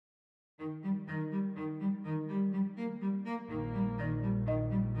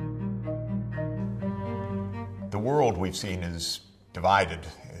The world we've seen is divided,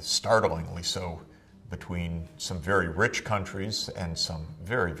 startlingly so, between some very rich countries and some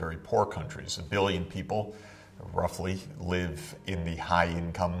very, very poor countries. 1 billion people roughly live in the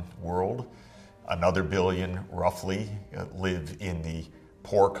high-income world. Another billion roughly live in the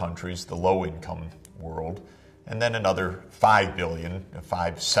poor countries, the low-income world. And then another 5 billion,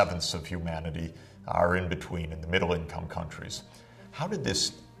 5/7 of humanity, are in between in the middle-income countries. How did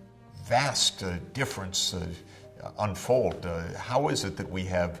this vast difference unfold? How is it that we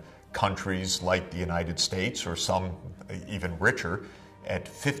have countries like the United States, or some even richer, at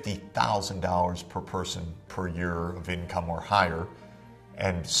 $50,000 per person per year of income or higher,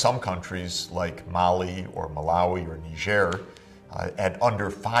 and some countries like Mali or Malawi or Niger at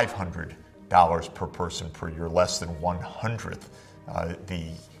under $500 per person per year, less than 1/100th the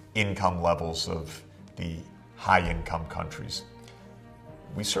income levels of the high-income countries?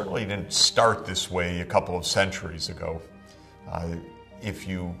 We certainly didn't start this way a couple of centuries ago. If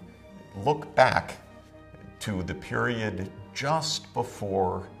you look back to the period just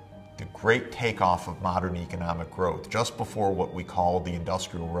before the great takeoff of modern economic growth, just before what we call the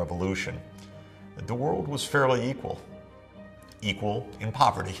Industrial Revolution, the world was fairly equal in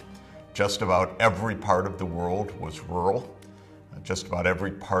poverty. Just about every part of the world was rural. Just about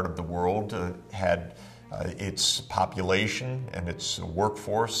every part of the world had its population and its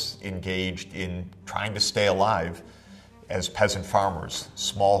workforce engaged in trying to stay alive as peasant farmers,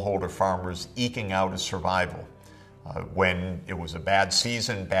 smallholder farmers eking out a survival. When it was a bad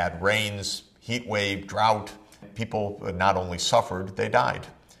season, bad rains, heat wave, drought, people not only suffered, they died.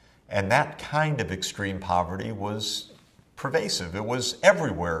 And that kind of extreme poverty was pervasive. It was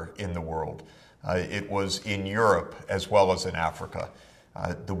everywhere in the world. It was in Europe as well as in Africa.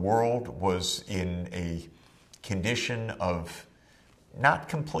 The world was in a condition of not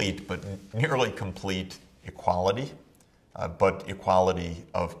complete, but nearly complete equality, but equality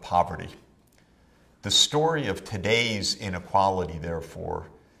of poverty. The story of today's inequality, therefore,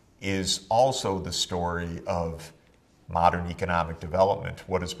 is also the story of modern economic development,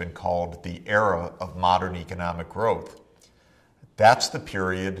 what has been called the era of modern economic growth. That's the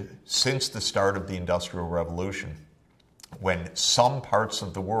period since the start of the Industrial Revolution when some parts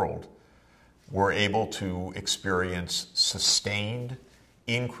of the world were able to experience sustained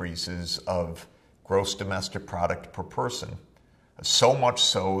increases of gross domestic product per person, so much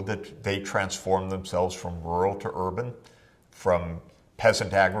so that they transformed themselves from rural to urban, from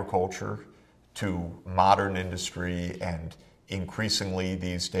peasant agriculture to modern industry, and increasingly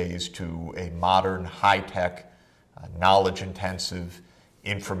these days to a modern, high-tech, knowledge-intensive,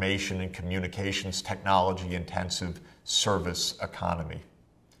 information and communications technology-intensive service economy.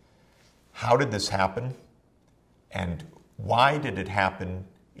 How did this happen? And why did it happen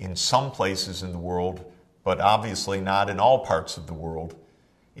in some places in the world, but obviously not in all parts of the world,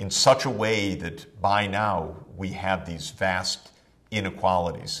 in such a way that by now we have these vast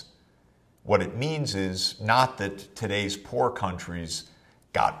inequalities? What it means is not that today's poor countries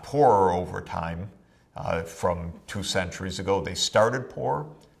got poorer over time from 2 centuries ago. They started poor,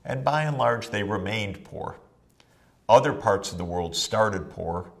 and by and large they remained poor. Other parts of the world started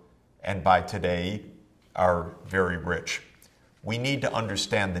poor, and by today are very rich. We need to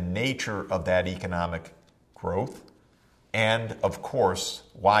understand the nature of that economic growth and, of course,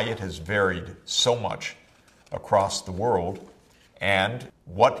 why it has varied so much across the world and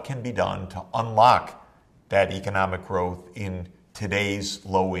what can be done to unlock that economic growth in today's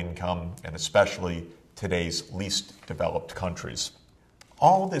low-income and especially today's least developed countries.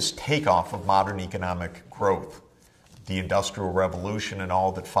 All this takeoff of modern economic growth, the Industrial Revolution and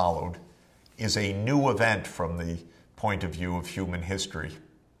all that followed, is a new event from the point of view of human history.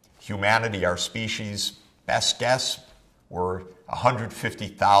 Humanity, our species, best guess, were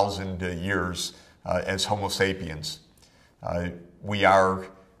 150,000 years as Homo sapiens. We are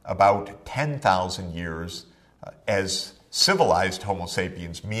about 10,000 years as civilized Homo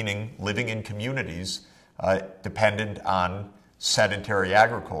sapiens, meaning living in communities dependent on sedentary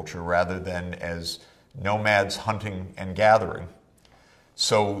agriculture rather than as nomads hunting and gathering.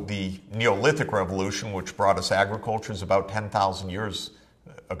 So the Neolithic Revolution, which brought us agriculture, is about 10,000 years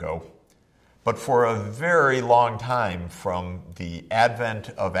ago. But for a very long time, from the advent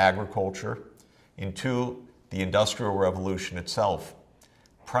of agriculture into the Industrial Revolution itself,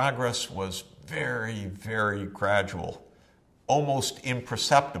 progress was very, very gradual, almost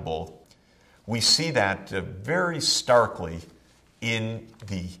imperceptible. We see that very starkly in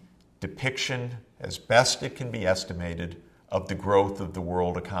the depiction, as best it can be estimated, of the growth of the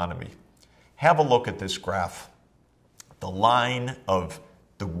world economy. Have a look at this graph. The line of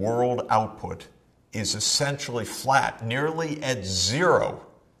the world output is essentially flat, nearly at zero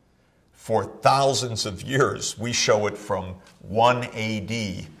for thousands of years. We show it from 1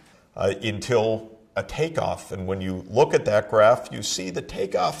 AD until a takeoff. And when you look at that graph, you see the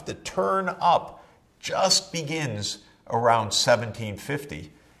takeoff, the turn up, just begins around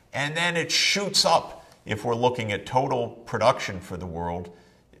 1750. And then it shoots up, if we're looking at total production for the world,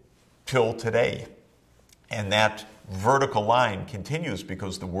 till today. And that vertical line continues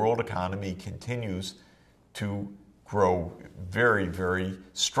because the world economy continues to grow very, very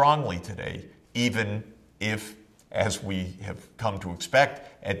strongly today, even if, as we have come to expect,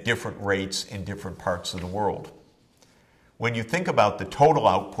 at different rates in different parts of the world. When you think about the total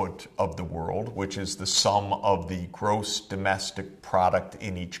output of the world, which is the sum of the gross domestic product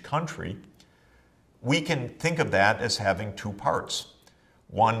in each country, we can think of that as having two parts.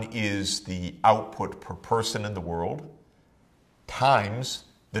 One is the output per person in the world times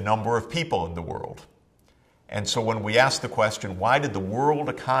the number of people in the world. And so when we ask the question, why did the world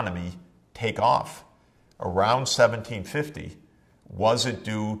economy take off around 1750? Was it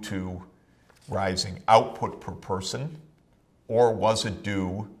due to rising output per person, or was it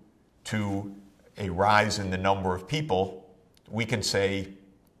due to a rise in the number of people? We can say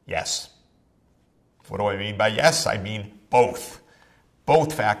yes. What do I mean by yes? I mean both.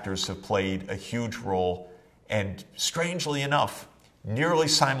 Both factors have played a huge role, and strangely enough, nearly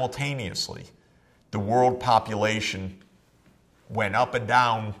simultaneously, the world population went up and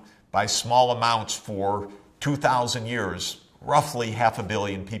down by small amounts for 2,000 years, roughly 500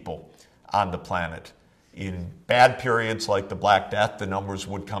 million people on the planet. In bad periods like the Black Death, the numbers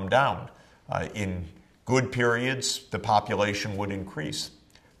would come down. In good periods, the population would increase.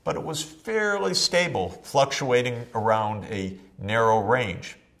 But it was fairly stable, fluctuating around a narrow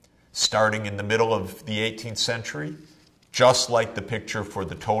range. Starting in the middle of the 18th century, just like the picture for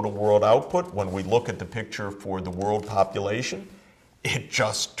the total world output, when we look at the picture for the world population, it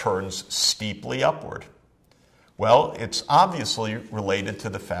just turns steeply upward. Well, it's obviously related to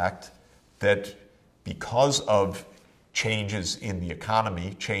the fact that because of changes in the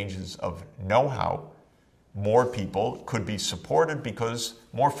economy, changes of know-how, more people could be supported because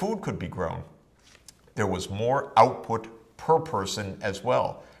more food could be grown. There was more output per person as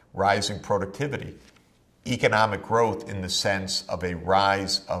well, rising productivity, economic growth in the sense of a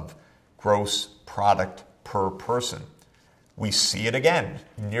rise of gross product per person. We see it again,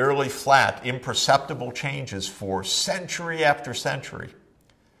 nearly flat, imperceptible changes for century after century.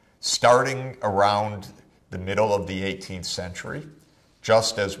 Starting around the middle of the 18th century,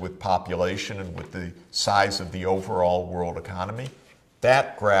 just as with population and with the size of the overall world economy,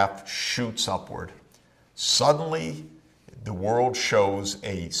 that graph shoots upward. Suddenly, the world shows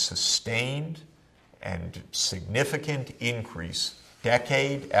a sustained and significant increase,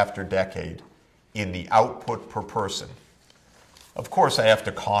 decade after decade, in the output per person. Of course, I have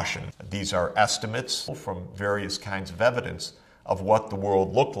to caution, these are estimates from various kinds of evidence of what the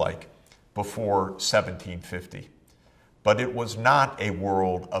world looked like before 1750. But it was not a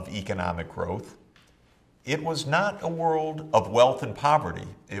world of economic growth. It was not a world of wealth and poverty.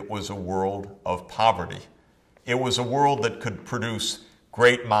 It was a world of poverty. It was a world that could produce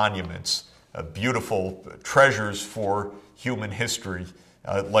great monuments, beautiful treasures for human history,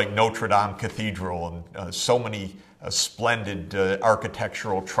 like Notre Dame Cathedral and so many splendid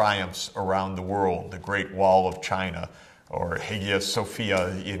architectural triumphs around the world, the Great Wall of China, or Hagia Sophia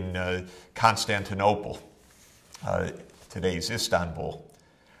in Constantinople, today's Istanbul.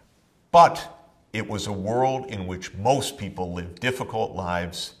 But it was a world in which most people lived difficult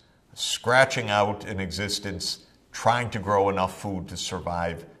lives, scratching out an existence, trying to grow enough food to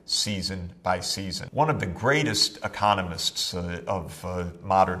survive season by season. One of the greatest economists of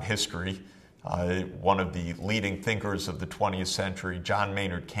modern history, one of the leading thinkers of the 20th century, John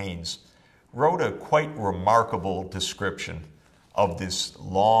Maynard Keynes, wrote a quite remarkable description of this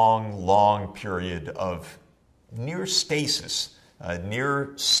long, long period of near stasis,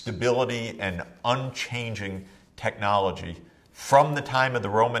 near stability and unchanging technology from the time of the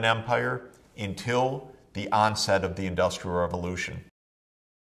Roman Empire until the onset of the Industrial Revolution.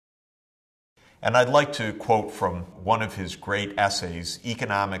 And I'd like to quote from one of his great essays,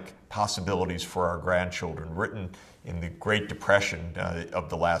 Economic Possibilities for Our Grandchildren, written in the Great Depression of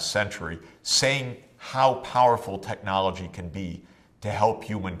the last century, saying how powerful technology can be to help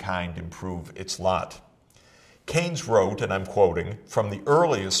humankind improve its lot. Keynes wrote, and I'm quoting, "From the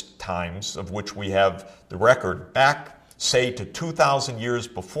earliest times of which we have the record, back, say, to 2,000 years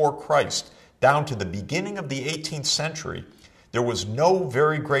before Christ, down to the beginning of the 18th century, there was no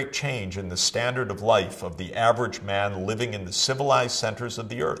very great change in the standard of life of the average man living in the civilized centers of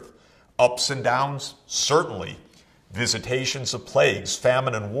the earth. Ups and downs? Certainly. Visitations of plagues,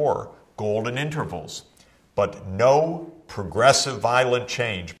 famine and war, golden intervals. But no progressive violent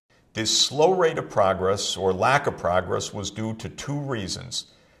change. This slow rate of progress or lack of progress was due to two reasons: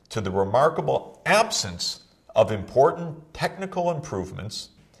 to the remarkable absence of important technical improvements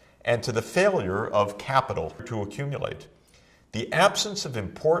and to the failure of capital to accumulate. The absence of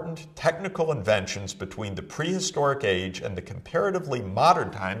important technical inventions between the prehistoric age and the comparatively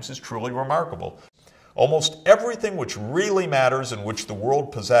modern times is truly remarkable. Almost everything which really matters and which the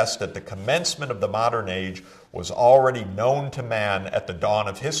world possessed at the commencement of the modern age was already known to man at the dawn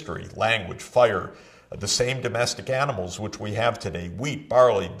of history: language, fire, the same domestic animals which we have today: wheat,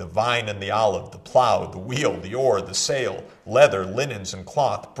 barley, the vine and the olive, the plow, the wheel, the oar, the sail, leather, linens and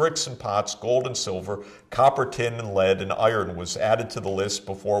cloth, bricks and pots, gold and silver, copper, tin and lead, and iron was added to the list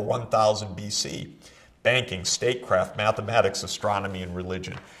before 1000 BC. Banking, statecraft, mathematics, astronomy, and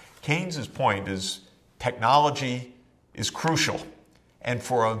religion. Keynes's point is technology is crucial, and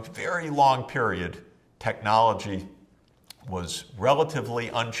for a very long period, technology was relatively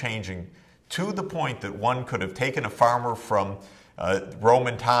unchanging, to the point that one could have taken a farmer from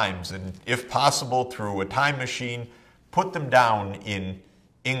Roman times and, if possible, through a time machine, put them down in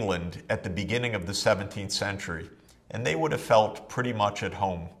England at the beginning of the 17th century, and they would have felt pretty much at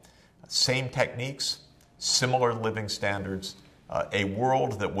home. Same techniques, similar living standards, a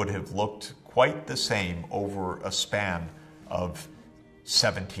world that would have looked quite the same over a span of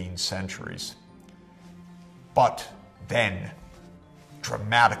 17 centuries. But then,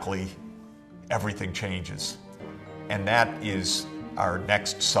 dramatically, everything changes. And that is our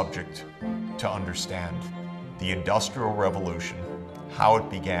next subject to understand: the Industrial Revolution, how it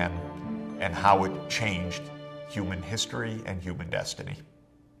began, and how it changed human history and human destiny.